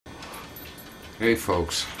Hey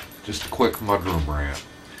folks, just a quick mudroom rant.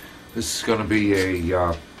 This is going to be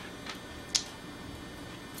a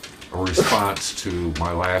response to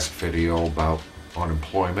my last video about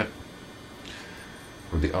unemployment,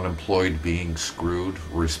 or the unemployed being screwed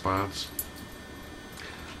response.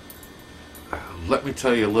 Let me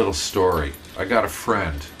tell you a little story. I got a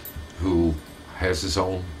friend who has his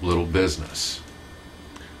own little business,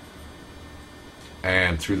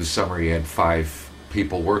 and through the summer he had 5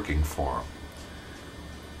 people working for him.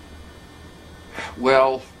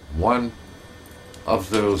 Well, one of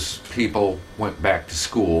those people went back to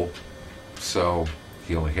school, so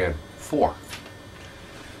he only had 4.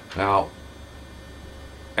 Now,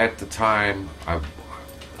 at the time, I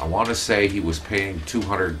want to say he was paying just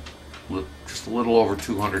a little over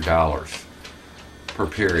 $200 per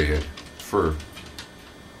period for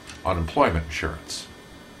unemployment insurance.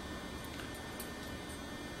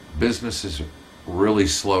 Business has really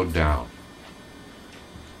slowed down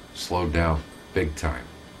big time.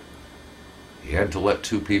 He had to let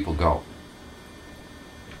 2 people go.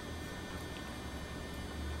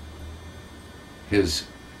 His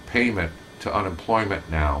payment to unemployment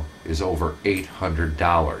now is over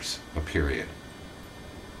 $800 a period.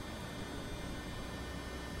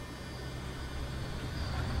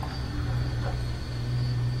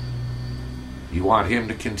 You want him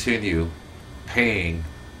to continue paying,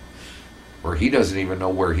 or he doesn't even know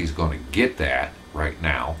where he's going to get that right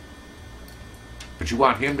now, but you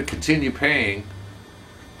want him to continue paying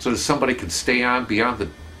so that somebody can stay on beyond the,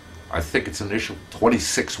 I think it's initial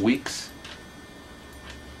 26 weeks.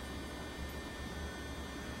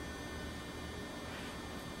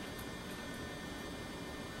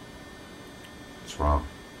 It's wrong.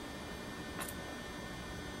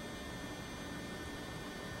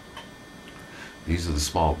 These are the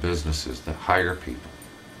small businesses that hire people.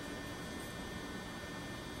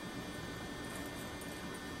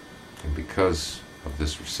 And because of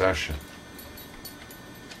this recession,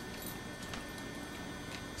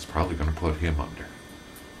 it's probably going to put him under.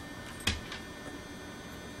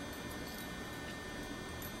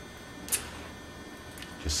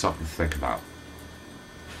 Just something to think about.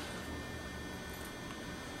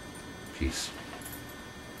 Peace.